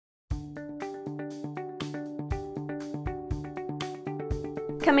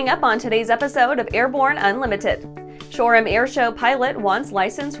Coming up on today's episode of Airborne Unlimited, Shoreham Airshow pilot wants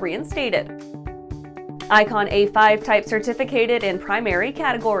license reinstated. Icon A5 type certificated in primary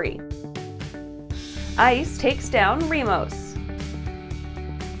category. ICE takes down Remos.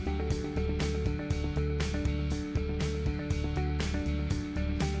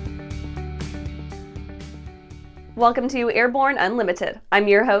 Welcome to Airborne Unlimited. I'm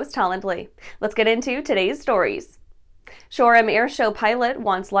your host, Holland Lee. Let's get into today's stories. Shoreham Airshow pilot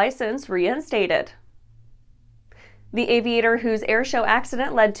wants license reinstated. The aviator whose airshow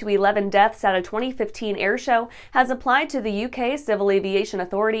accident led to 11 deaths at a 2015 airshow has applied to the UK Civil Aviation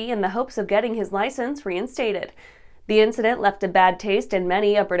Authority in the hopes of getting his license reinstated. The incident left a bad taste in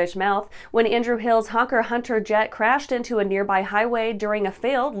many a British mouth when Andrew Hill's Hawker Hunter jet crashed into a nearby highway during a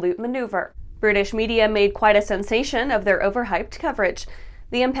failed loop maneuver. British media made quite a sensation of their overhyped coverage.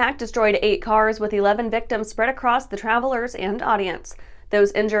 The impact destroyed 8 cars with 11 victims spread across the travelers and audience.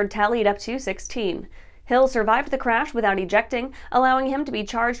 Those injured tallied up to 16. Hill survived the crash without ejecting, allowing him to be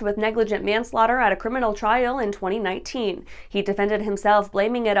charged with negligent manslaughter at a criminal trial in 2019. He defended himself,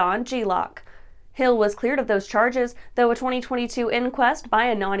 blaming it on G-lock. Hill was cleared of those charges, though a 2022 inquest by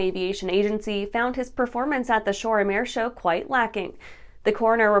a non-aviation agency found his performance at the Shoreham Airshow quite lacking. The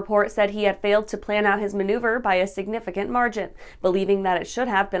coroner report said he had failed to plan out his maneuver by a significant margin, believing that it should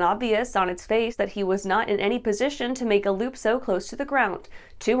have been obvious on its face that he was not in any position to make a loop so close to the ground,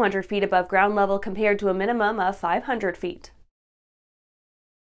 200 feet above ground level compared to a minimum of 500 feet.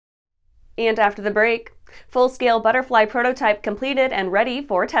 And after the break, full-scale butterfly prototype completed and ready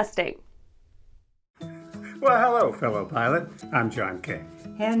for testing. Well, hello, fellow pilot. I'm John King.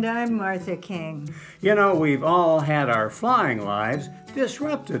 And I'm Martha King. You know, we've all had our flying lives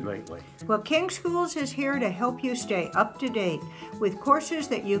disrupted lately. Well, King Schools is here to help you stay up to date with courses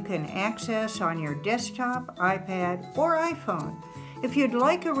that you can access on your desktop, iPad, or iPhone. If you'd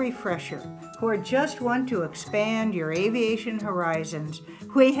like a refresher or just want to expand your aviation horizons,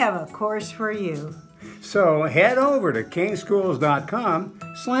 we have a course for you. So head over to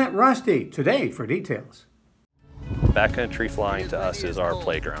kingschools.com/rusty today for details. Backcountry flying to us is our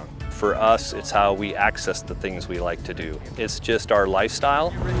playground. For us, it's how we access the things we like to do. It's just our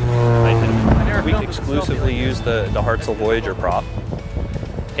lifestyle. We exclusively use the Hartzell Voyager prop,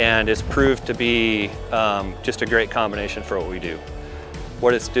 and it's proved to be just a great combination for what we do.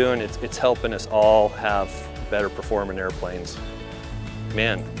 What it's doing, it's helping us all have better performing airplanes.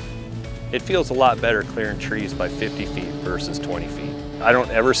 Man, it feels a lot better clearing trees by 50 feet versus 20 feet. I don't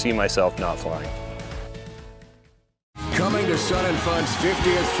ever see myself not flying. Coming to Sun and Fun's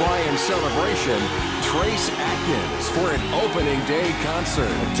 50th fly-in celebration, Trace Atkins for an opening day concert.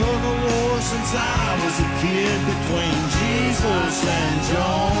 I took a war since I was a kid between Jesus and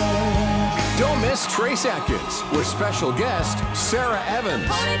John. Don't miss Trace Atkins with special guest Sarah Evans.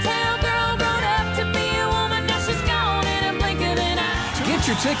 Ponytail girl grown up to be a woman, now she's gone in a blink of an eye. Get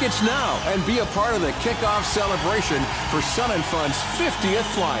your tickets now and be a part of the kickoff celebration for Sun and Fun's 50th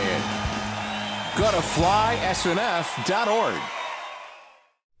fly-in. Go to flysnf.org.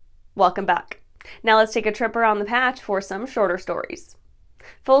 Welcome back. Now let's take a trip around the patch for some shorter stories.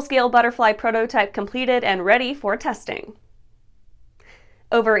 Full-scale butterfly prototype completed and ready for testing.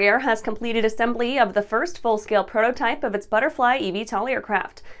 Overair has completed assembly of the first full-scale prototype of its Butterfly eVTOL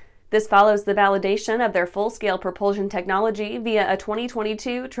aircraft. This follows the validation of their full-scale propulsion technology via a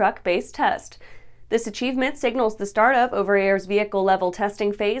 2022 truck-based test. This achievement signals the start of Overair's vehicle-level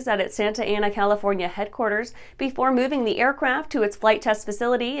testing phase at its Santa Ana, California headquarters before moving the aircraft to its flight test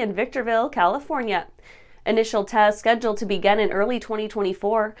facility in Victorville, California. Initial tests, scheduled to begin in early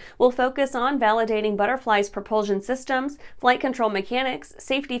 2024, will focus on validating Butterfly's propulsion systems, flight control mechanics,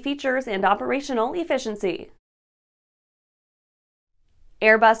 safety features, and operational efficiency.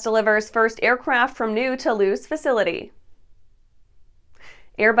 Airbus delivers first aircraft from new Toulouse facility.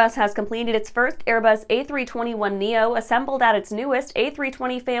 Airbus has completed its first Airbus A321neo assembled at its newest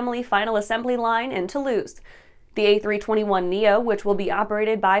A320 family final assembly line in Toulouse. The A321neo, which will be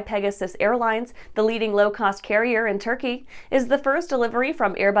operated by Pegasus Airlines, the leading low-cost carrier in Turkey, is the first delivery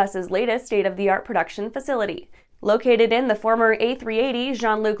from Airbus's latest state-of-the-art production facility. Located in the former A380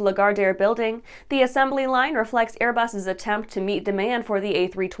 Jean-Luc Lagardère building, the assembly line reflects Airbus's attempt to meet demand for the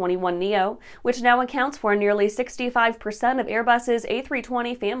A321neo, which now accounts for nearly 65% of Airbus's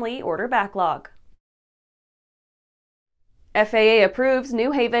A320 family order backlog. FAA approves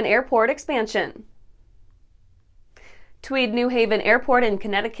New Haven Airport expansion. Tweed New Haven Airport in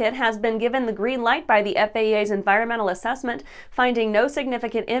Connecticut has been given the green light by the FAA's environmental assessment, finding no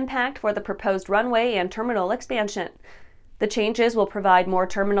significant impact for the proposed runway and terminal expansion. The changes will provide more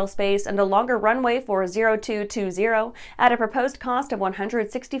terminal space and a longer runway for 0220 at a proposed cost of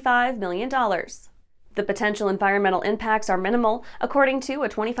 $165 million. The potential environmental impacts are minimal, according to a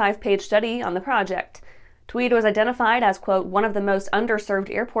 25-page study on the project. Tweed was identified as, quote, one of the most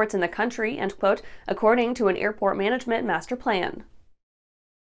underserved airports in the country, end quote, according to an airport management master plan.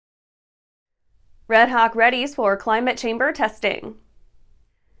 Red Hawk readies for climate chamber testing.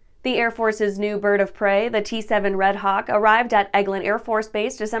 The Air Force's new bird of prey, the T-7 Red Hawk, arrived at Eglin Air Force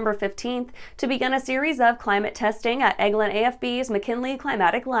Base December 15th to begin a series of climate testing at Eglin AFB's McKinley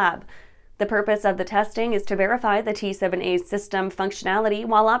Climatic Lab. The purpose of the testing is to verify the T-7A's system functionality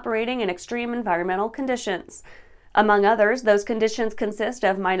while operating in extreme environmental conditions. Among others, those conditions consist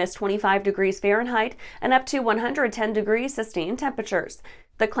of minus 25 degrees Fahrenheit and up to 110 degrees sustained temperatures.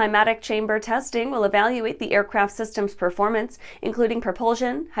 The climatic chamber testing will evaluate the aircraft system's performance, including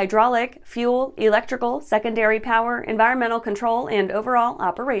propulsion, hydraulic, fuel, electrical, secondary power, environmental control, and overall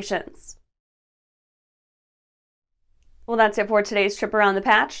operations. Well, that's it for today's trip around the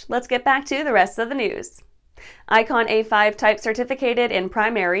patch. Let's get back to the rest of the news. Icon A5 type certificated in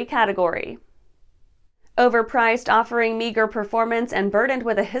primary category. Overpriced, offering meager performance, and burdened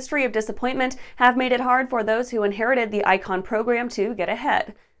with a history of disappointment have made it hard for those who inherited the Icon program to get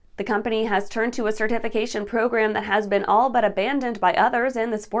ahead. The company has turned to a certification program that has been all but abandoned by others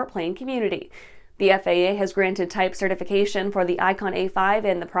in the sport plane community. The FAA has granted type certification for the Icon A5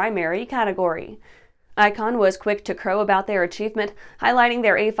 in the primary category. Icon was quick to crow about their achievement, highlighting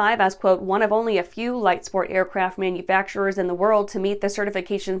their A5 as, quote, one of only a few light sport aircraft manufacturers in the world to meet the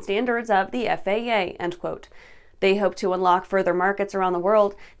certification standards of the FAA, end quote. They hope to unlock further markets around the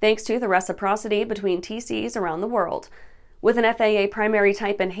world thanks to the reciprocity between TCs around the world. With an FAA primary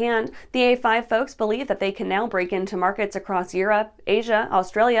type in hand, the A5 folks believe that they can now break into markets across Europe, Asia,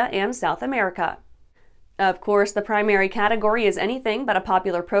 Australia, and South America. Of course, the primary category is anything but a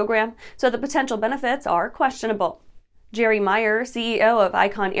popular program, so the potential benefits are questionable. Jerry Meyer, CEO of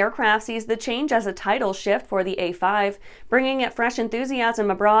Icon Aircraft, sees the change as a tidal shift for the A5, bringing it fresh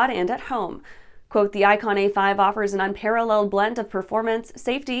enthusiasm abroad and at home. Quote, the Icon A5 offers an unparalleled blend of performance,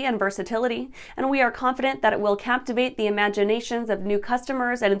 safety, and versatility, and we are confident that it will captivate the imaginations of new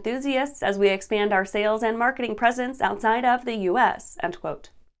customers and enthusiasts as we expand our sales and marketing presence outside of the U.S., end quote.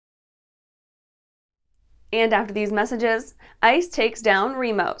 And after these messages, ICE takes down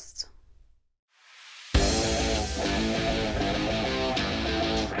Remos.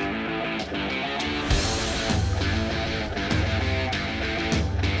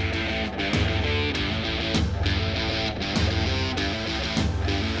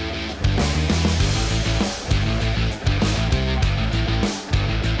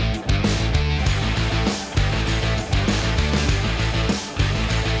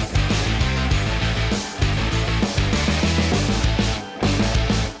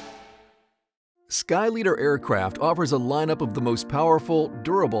 Skyleader Aircraft offers a lineup of the most powerful,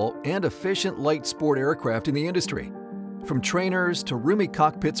 durable, and efficient light sport aircraft in the industry. From trainers to roomy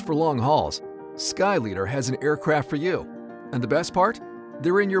cockpits for long hauls, Skyleader has an aircraft for you. And the best part?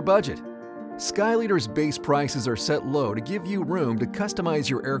 They're in your budget. Skyleader's base prices are set low to give you room to customize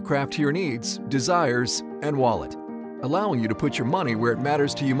your aircraft to your needs, desires, and wallet, allowing you to put your money where it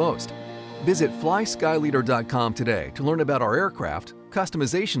matters to you most. Visit flyskyleader.com today to learn about our aircraft,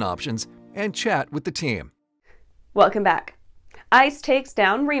 customization options, and chat with the team. Welcome back. ICE takes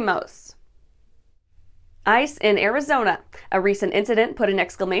down Remos. ICE in Arizona. A recent incident put an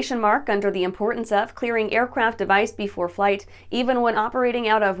exclamation mark under the importance of clearing aircraft of ice before flight, even when operating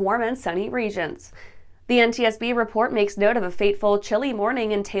out of warm and sunny regions. The NTSB report makes note of a fateful, chilly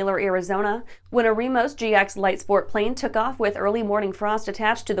morning in Taylor, Arizona, when a Remos GX light sport plane took off with early morning frost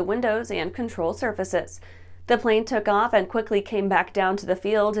attached to the windows and control surfaces. The plane took off and quickly came back down to the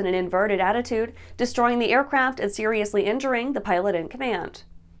field in an inverted attitude, destroying the aircraft and seriously injuring the pilot in command.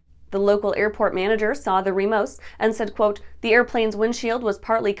 The local airport manager saw the Remos and said, quote, the airplane's windshield was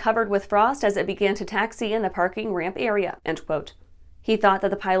partly covered with frost as it began to taxi in the parking ramp area, end quote. He thought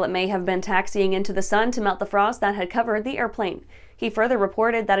that the pilot may have been taxiing into the sun to melt the frost that had covered the airplane. He further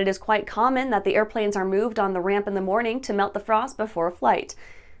reported that it is quite common that the airplanes are moved on the ramp in the morning to melt the frost before flight.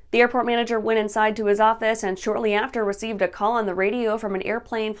 The airport manager went inside to his office and shortly after received a call on the radio from an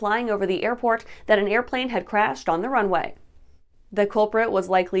airplane flying over the airport that an airplane had crashed on the runway. The culprit was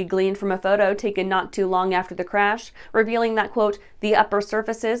likely gleaned from a photo taken not too long after the crash, revealing that, quote, the upper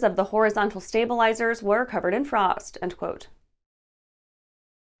surfaces of the horizontal stabilizers were covered in frost, end quote.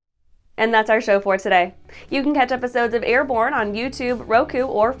 And that's our show for today. You can catch episodes of Airborne on YouTube, Roku,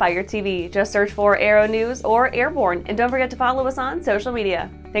 or Fire TV. Just search for Aero-News or Airborne, and don't forget to follow us on social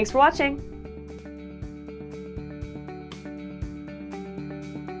media. Thanks for watching.